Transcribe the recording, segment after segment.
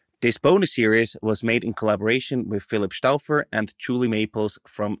This bonus series was made in collaboration with Philip Stauffer and Julie Maples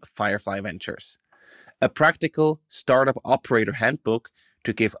from Firefly Ventures, a practical startup operator handbook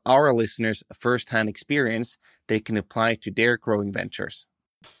to give our listeners a first-hand experience they can apply to their growing ventures.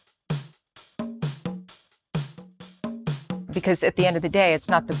 Because at the end of the day, it's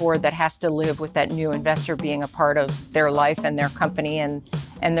not the board that has to live with that new investor being a part of their life and their company and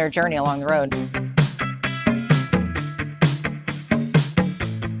their journey along the road.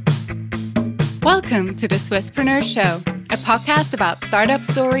 Welcome to the Swisspreneur Show, a podcast about startup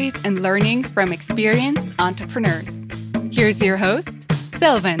stories and learnings from experienced entrepreneurs. Here's your host,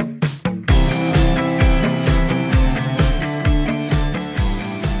 Sylvan.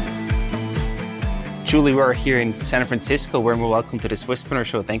 Julie, we're here in San Francisco. Warm welcome to the Swisspreneur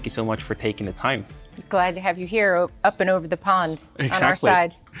Show. Thank you so much for taking the time. Glad to have you here, up and over the pond on our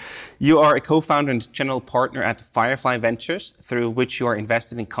side. You are a co-founder and general partner at Firefly Ventures, through which you are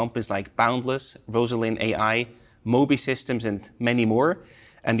invested in companies like Boundless, Rosalind AI, Moby Systems, and many more.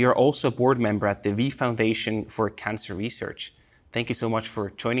 And you're also a board member at the V Foundation for Cancer Research. Thank you so much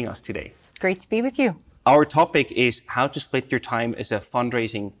for joining us today. Great to be with you. Our topic is how to split your time as a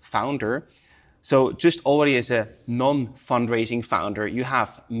fundraising founder. So just already as a non-fundraising founder, you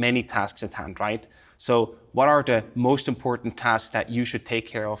have many tasks at hand, right? So what are the most important tasks that you should take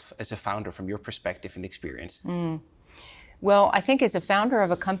care of as a founder from your perspective and experience? Well, I think as a founder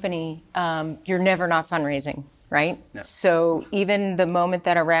of a company, you're never not fundraising, right? No. So even the moment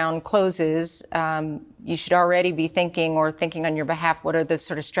that a round closes, you should already be thinking on your behalf, what are the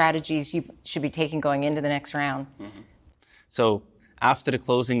sort of strategies you should be taking going into the next round? Mm-hmm. So after the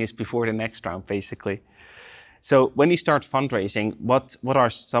closing is before the next round, basically. So when you start fundraising, what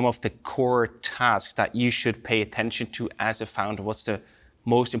are some of the core tasks that you should pay attention to as a founder? What's the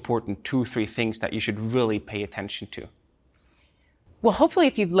most important 2-3 things that you should really pay attention to? Well, hopefully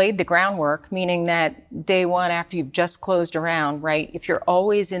if you've laid the groundwork, meaning that day one after you've just closed a round, right? If you're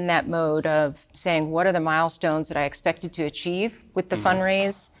always in that mode of saying, what are the milestones that I expected to achieve with the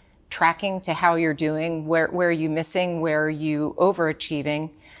fundraise? Tracking to how you're doing, where are you missing, where are you overachieving,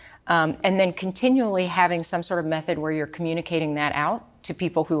 and then continually having some sort of method where you're communicating that out to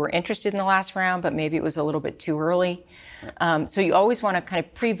people who were interested in the last round, but maybe it was a little bit too early. So you always want to kind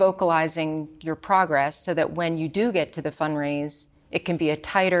of pre-vocalizing your progress so that when you do get to the fundraise, it can be a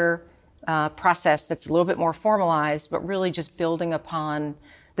tighter process that's a little bit more formalized, but really just building upon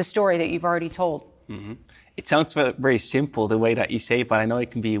the story that you've already told. Mm-hmm. It sounds very simple the way that you say it, but I know it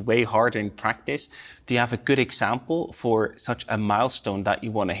can be way harder in practice. Do you have a good example for such a milestone that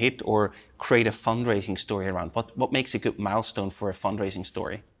you want to hit or create a fundraising story around? What makes a good milestone for a fundraising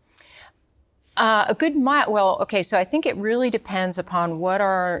story? So I think it really depends upon what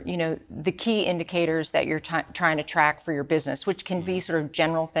are, the key indicators that you're trying to track for your business, which can be sort of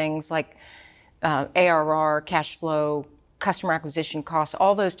general things like ARR, cash flow, customer acquisition costs,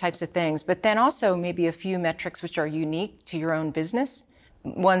 all those types of things, but then also maybe a few metrics which are unique to your own business,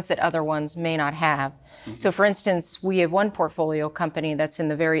 ones that other ones may not have. Mm-hmm. So for instance, we have one portfolio company that's in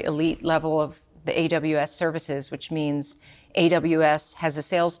the very elite level of the AWS services, which means AWS has a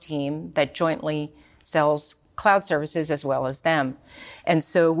sales team that jointly sells cloud services as well as them. And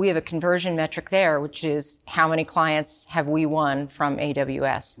so we have a conversion metric there, which is how many clients have we won from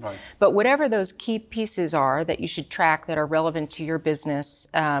AWS. Right. But whatever those key pieces are that you should track that are relevant to your business,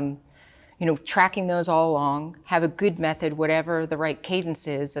 tracking those all along, have a good method, whatever the right cadence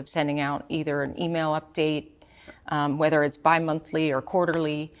is of sending out either an email update, whether it's bi-monthly or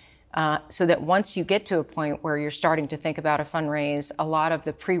quarterly, so that once you get to a point where you're starting to think about a fundraise, a lot of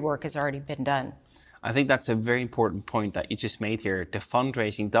the pre-work has already been done. I think that's a very important point that you just made here. The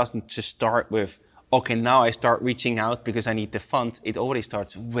fundraising doesn't just start with, okay, now I start reaching out because I need the funds. It already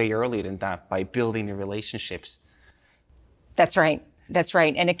starts way earlier than that by building the relationships. That's right.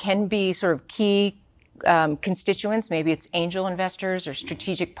 And it can be sort of key constituents. Maybe it's angel investors or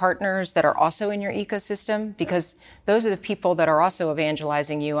strategic partners that are also in your ecosystem, because those are the people that are also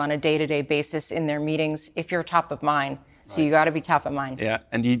evangelizing you on a day-to-day basis in their meetings if you're top of mind. So you got to be top of mind. Yeah,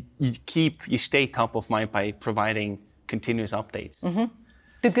 and you stay top of mind by providing continuous updates. Mm-hmm.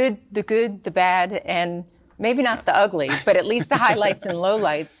 The good, the bad, and maybe not the ugly, but at least the highlights and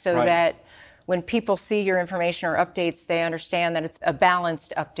lowlights, so that when people see your information or updates, they understand that it's a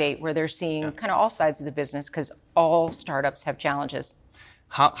balanced update where they're seeing kind of all sides of the business, because all startups have challenges.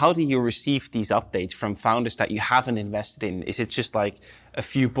 How do you receive these updates from founders that you haven't invested in? Is it just like a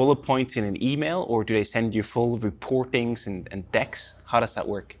few bullet points in an email, or do they send you full reportings and decks? How does that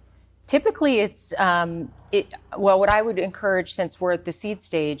work? Typically, it's, what I would encourage, since we're at the seed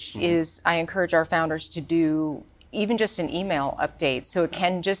stage, is I encourage our founders to do even just an email update. So it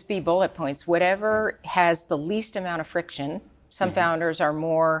can just be bullet points, whatever has the least amount of friction. Some founders are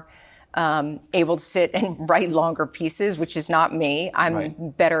more able to sit and write longer pieces, which is not me.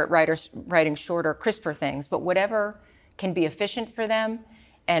 I'm better at writing shorter, crisper things, but whatever can be efficient for them,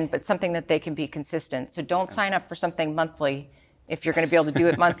 but something that they can be consistent. So don't sign up for something monthly if you're going to be able to do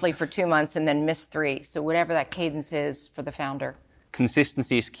it monthly for 2 months and then miss 3. So whatever that cadence is for the founder.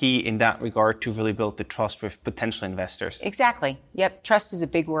 Consistency is key in that regard to really build the trust with potential investors. Exactly. Yep. Trust is a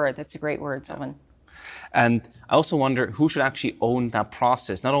big word. That's a great word, Sylvan. And I also wonder who should actually own that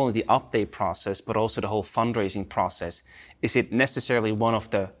process, not only the update process, but also the whole fundraising process. Is it necessarily one of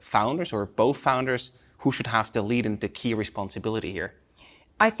the founders or both founders? Who should have the lead and the key responsibility here?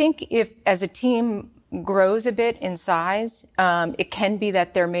 I think if, as a team grows a bit in size, it can be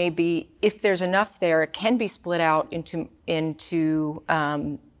that there may be, if there's enough there, it can be split out into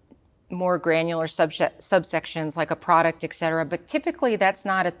more granular subsections like a product, et cetera. But typically that's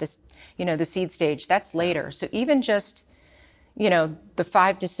not at this, the seed stage. That's later. So even just, the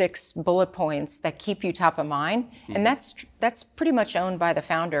 5 to 6 bullet points that keep you top of mind, and that's pretty much owned by the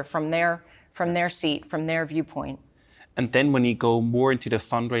founder from their seat, from their viewpoint. And then when you go more into the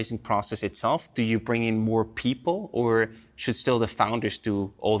fundraising process itself, do you bring in more people, or should still the founders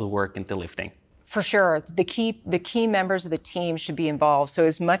do all the work and the lifting? For sure. The key members of the team should be involved. So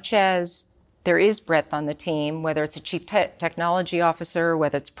as much as there is breadth on the team, whether it's a chief technology officer,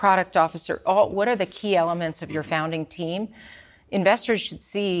 whether it's product officer, what are the key elements of your founding team? Investors should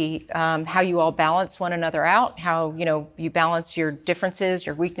see how you all balance one another out, how you balance your differences,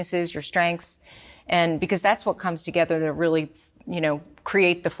 your weaknesses, your strengths. And because that's what comes together to really,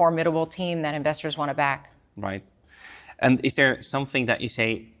 create the formidable team that investors want to back. Right. And is there something that you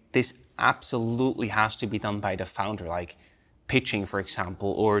say, this absolutely has to be done by the founder, like pitching, for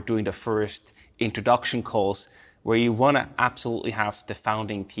example, or doing the first introduction calls, where you want to absolutely have the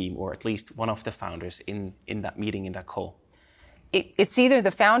founding team, or at least one of the founders in that meeting, in that call? It's either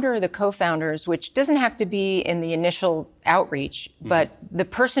the founder or the co-founders, which doesn't have to be in the initial outreach, but the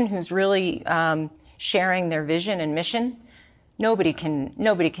person who's really sharing their vision and mission, nobody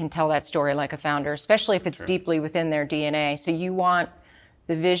can tell that story like a founder, especially if it's deeply within their DNA. So you want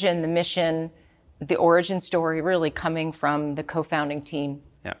the vision, the mission, the origin story really coming from the co-founding team.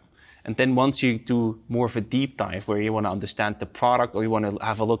 Yeah. And then once you do more of a deep dive where you want to understand the product or you want to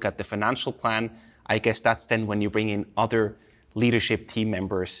have a look at the financial plan, I guess that's then when you bring in other leadership team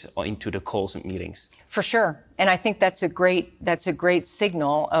members into the calls and meetings. For sure. And I think that's a great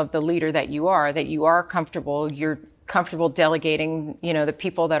signal of the leader that you are comfortable. You're comfortable delegating, the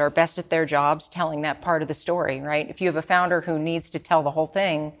people that are best at their jobs, telling that part of the story, right? If you have a founder who needs to tell the whole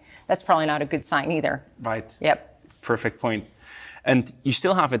thing, that's probably not a good sign either. Right. Yep. Perfect point. And you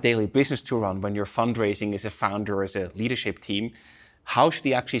still have a daily business to run when you're fundraising as a founder or as a leadership team. How should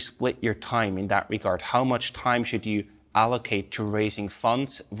you actually split your time in that regard? How much time should you allocate to raising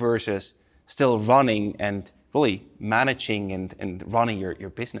funds versus still running and really managing and running your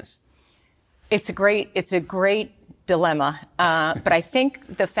business? It's a great dilemma. But I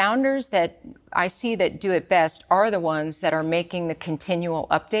think the founders that I see that do it best are the ones that are making the continual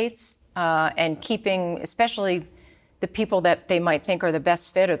updates and keeping, especially the people that they might think are the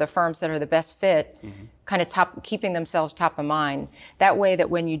best fit or the firms that are the best fit, kind of keeping themselves top of mind. That way that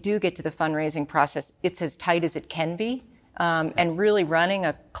when you do get to the fundraising process, it's as tight as it can be. And really running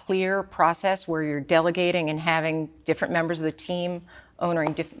a clear process where you're delegating and having different members of the team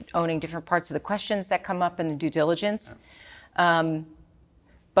owning different parts of the questions that come up in the due diligence.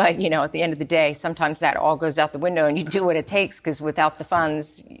 But, at the end of the day, sometimes that all goes out the window and you do what it takes because without the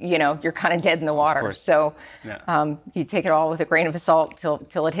funds, you're kind of dead in the water. So you take it all with a grain of salt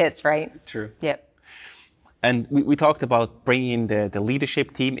till it hits, right? True. Yep. And we talked about bringing in the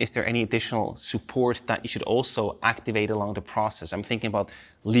leadership team. Is there any additional support that you should also activate along the process? I'm thinking about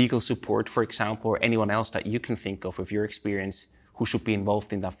legal support, for example, or anyone else that you can think of with your experience who should be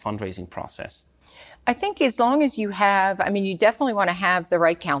involved in that fundraising process. I think as long as you you definitely want to have the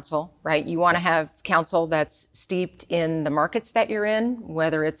right counsel, right? You want to have counsel that's steeped in the markets that you're in,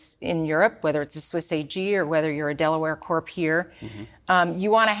 whether it's in Europe, whether it's a Swiss AG, or whether you're a Delaware Corp here.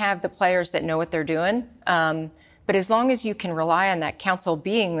 You want to have the players that know what they're doing. But as long as you can rely on that counsel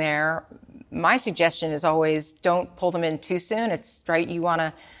being there, my suggestion is always don't pull them in too soon.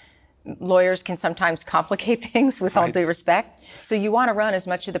 Lawyers can sometimes complicate things with all due respect. So you want to run as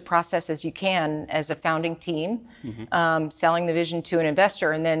much of the process as you can as a founding team, selling the vision to an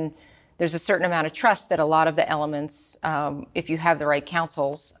investor. And then there's a certain amount of trust that a lot of the elements, if you have the right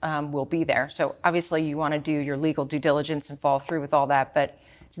counsels, will be there. So obviously you want to do your legal due diligence and follow through with all that. But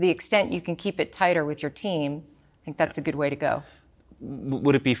to the extent you can keep it tighter with your team, I think that's a good way to go.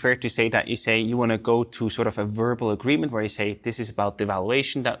 Would it be fair to say that you want to go to sort of a verbal agreement where you say, this is about the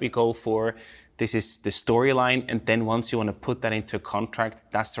valuation that we go for, this is the storyline, and then once you want to put that into a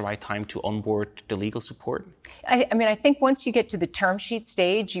contract, that's the right time to onboard the legal support? I think once you get to the term sheet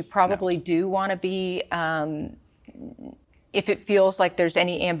stage, you probably do want to be, if it feels like there's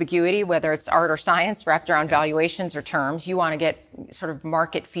any ambiguity, whether it's art or science wrapped around valuations or terms, you want to get sort of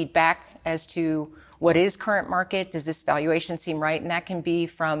market feedback as to what is current market? Does this valuation seem right? And that can be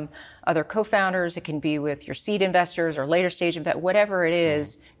from other co-founders. It can be with your seed investors or later stage investors, whatever it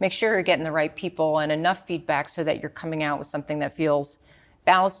is. Make sure you're getting the right people and enough feedback so that you're coming out with something that feels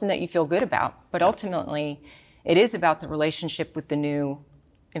balanced and that you feel good about. But ultimately, it is about the relationship with the new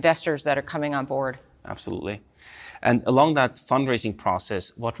investors that are coming on board. Absolutely. And along that fundraising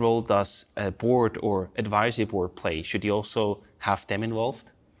process, what role does a board or advisory board play? Should you also have them involved?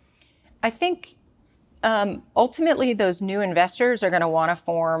 I think ultimately, those new investors are going to want to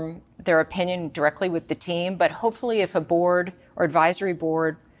form their opinion directly with the team. But hopefully, if a board or advisory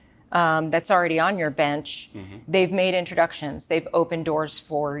board that's already on your bench, they've made introductions, they've opened doors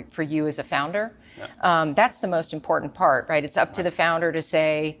for you as a founder. Yeah. That's the most important part, right? It's up to the founder to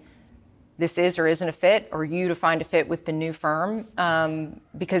say, this is or isn't a fit, or you to find a fit with the new firm.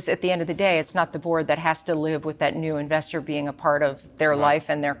 Because at the end of the day, it's not the board that has to live with that new investor being a part of their life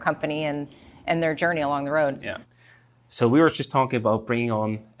and their company and their journey along the road. Yeah. So we were just talking about bringing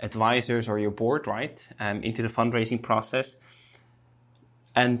on advisors or your board, right, into the fundraising process.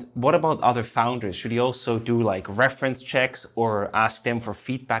 And what about other founders? Should you also do like reference checks or ask them for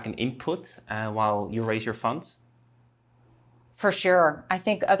feedback and input while you raise your funds? For sure. I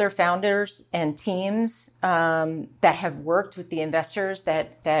think other founders and teams that have worked with the investors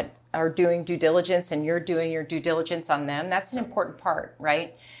that are doing due diligence and you're doing your due diligence on them, that's an important part,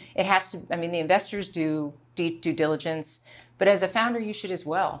 right? It has to, the investors do deep due diligence, but as a founder, you should as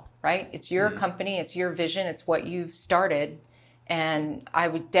well, right? It's your company, it's your vision, it's what you've started. And I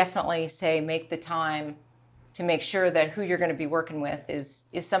would definitely say make the time to make sure that who you're going to be working with is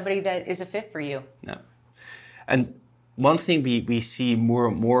somebody that is a fit for you. Yeah. And one thing we see more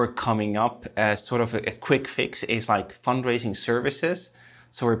and more coming up as sort of a quick fix is like fundraising services.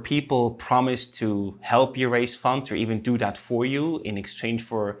 So where people promise to help you raise funds or even do that for you in exchange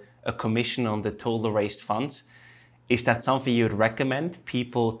for a commission on the total raised funds. Is that something you would recommend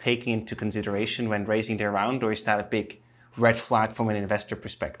people taking into consideration when raising their round, or is that a big red flag from an investor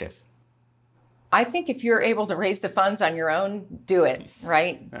perspective? I think if you're able to raise the funds on your own, do it,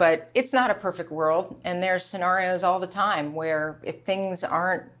 right? Yeah. But it's not a perfect world. And there's scenarios all the time where if things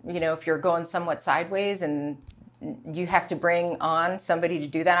aren't, if you're going somewhat sideways and you have to bring on somebody to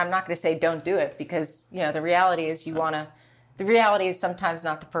do that, I'm not going to say don't do it because, the reality is the reality is sometimes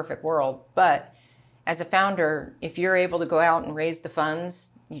not the perfect world. But as a founder, if you're able to go out and raise the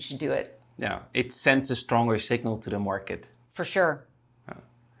funds, you should do it. Yeah, it sends a stronger signal to the market. For sure.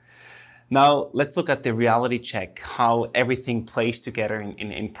 Now, let's look at the reality check, how everything plays together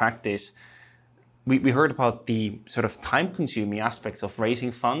in practice. We heard about the sort of time-consuming aspects of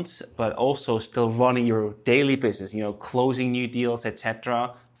raising funds, but also still running your daily business, closing new deals,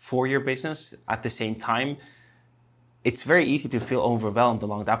 etc., for your business at the same time. It's very easy to feel overwhelmed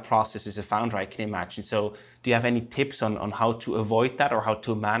along that process as a founder, I can imagine. So do you have any tips on how to avoid that or how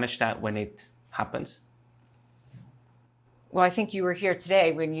to manage that when it happens? Well, I think you were here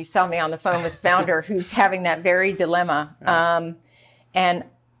today when you saw me on the phone with a founder who's having that very dilemma. And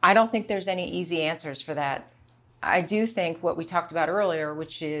I don't think there's any easy answers for that. I do think what we talked about earlier,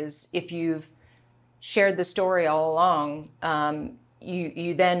 which is if you've shared the story all along,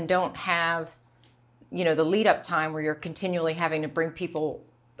 you then don't have, the lead up time where you're continually having to bring people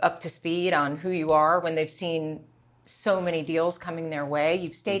up to speed on who you are when they've seen so many deals coming their way.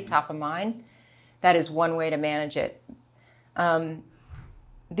 You've stayed top of mind. That is one way to manage it.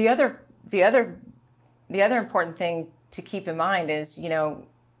 The other important thing to keep in mind is,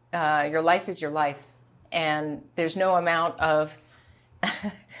 your life is your life, and there's no amount of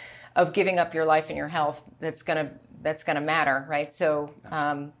giving up your life and your health that's gonna matter, right? So,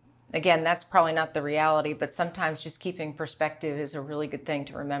 again, that's probably not the reality, but sometimes just keeping perspective is a really good thing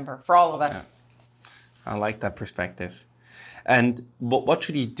to remember for all of us. Yeah. I like that perspective. And what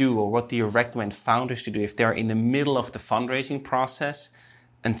should you do, or what do you recommend founders to do if they're in the middle of the fundraising process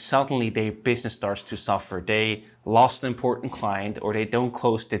and suddenly their business starts to suffer? They lost an important client, or they don't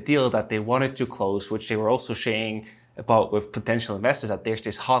close the deal that they wanted to close, which they were also sharing about with potential investors, that there's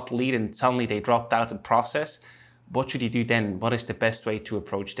this hot lead and suddenly they dropped out of the process. What should you do then? What is the best way to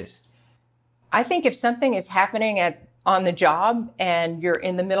approach this? I think if something is happening at on the job and you're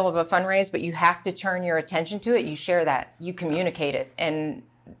in the middle of a fundraise, but you have to turn your attention to it, you share that, you communicate it. And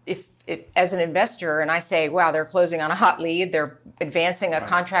if as an investor, and I say, wow, they're closing on a hot lead, they're advancing a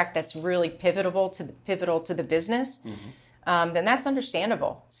contract that's really pivotal to the business, then that's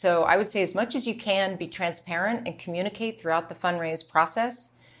understandable. So I would say as much as you can, be transparent and communicate throughout the fundraise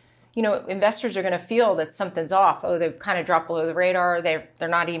process. You know, investors are going to feel that something's off. Oh, they've kind of dropped below the radar. They're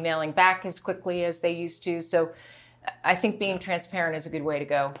not emailing back as quickly as they used to. So I think being transparent is a good way to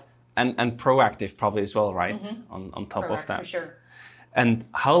go. And proactive probably as well, right? On top of that. For sure. And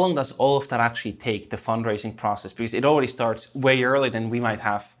how long does all of that actually take, the fundraising process? Because it already starts way earlier than we might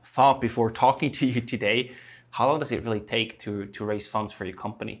have thought before talking to you today. How long does it really take to raise funds for your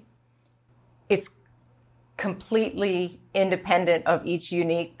company? It's completely independent of each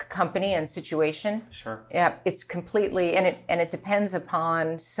unique company and situation. Sure. Yeah, it's completely, and it depends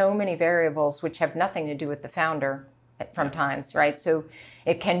upon so many variables which have nothing to do with the founder from times, right? So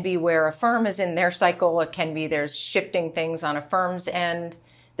it can be where a firm is in their cycle. It can be there's shifting things on a firm's end.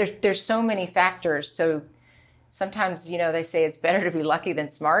 There's so many factors. So sometimes, you know, they say it's better to be lucky than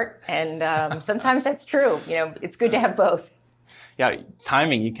smart. And sometimes that's true. You know, it's good to have both. Yeah,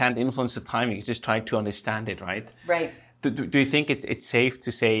 timing, you can't influence the timing. You just try to understand it, right? Right. Do you think it's safe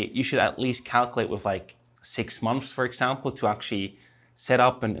to say you should at least calculate with like 6 months, for example, to actually set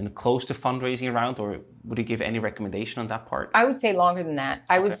up and close the fundraising round, or would you give any recommendation on that part? I would say longer than that.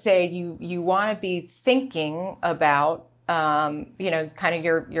 I would say you want to be thinking about, you know, kind of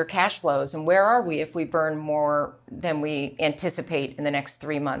your cash flows and where are we if we burn more than we anticipate in the next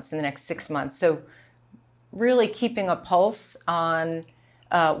 3 months, in the next 6 months. So really keeping a pulse on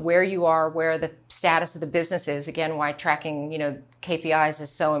where you are, where the status of the business is. Again, why tracking, you know, KPIs is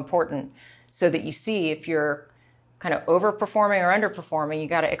so important, so that you see if you're kind of overperforming or underperforming. You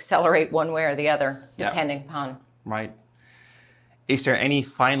got to accelerate one way or the other, depending upon. Right. Is there any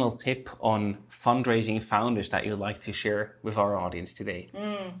final tip on fundraising founders that you'd like to share with our audience today?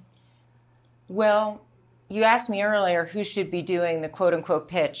 Well, you asked me earlier who should be doing the quote unquote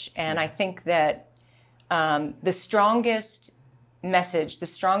pitch. And I think that the strongest message, the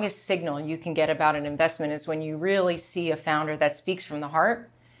strongest signal you can get about an investment is when you really see a founder that speaks from the heart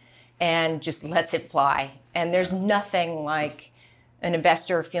and just lets it fly. And there's nothing like an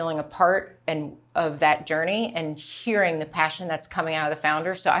investor feeling a part of that journey and hearing the passion that's coming out of the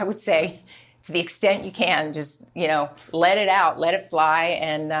founder. So I would say, to the extent you can, just, you know, let it out, let it fly,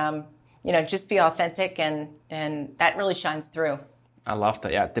 and, you know, just be authentic, and that really shines through. I love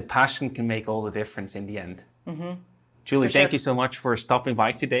that. Yeah, the passion can make all the difference in the end. Julie, thank you so much for stopping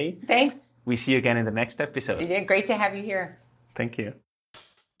by today. Thanks. We see you again in the next episode. Yeah, great to have you here. Thank you.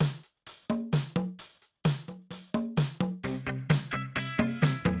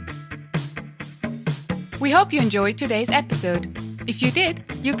 We hope you enjoyed today's episode. If you did,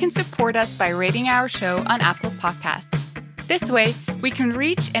 you can support us by rating our show on Apple Podcasts. This way, we can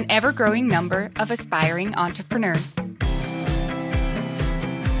reach an ever-growing number of aspiring entrepreneurs.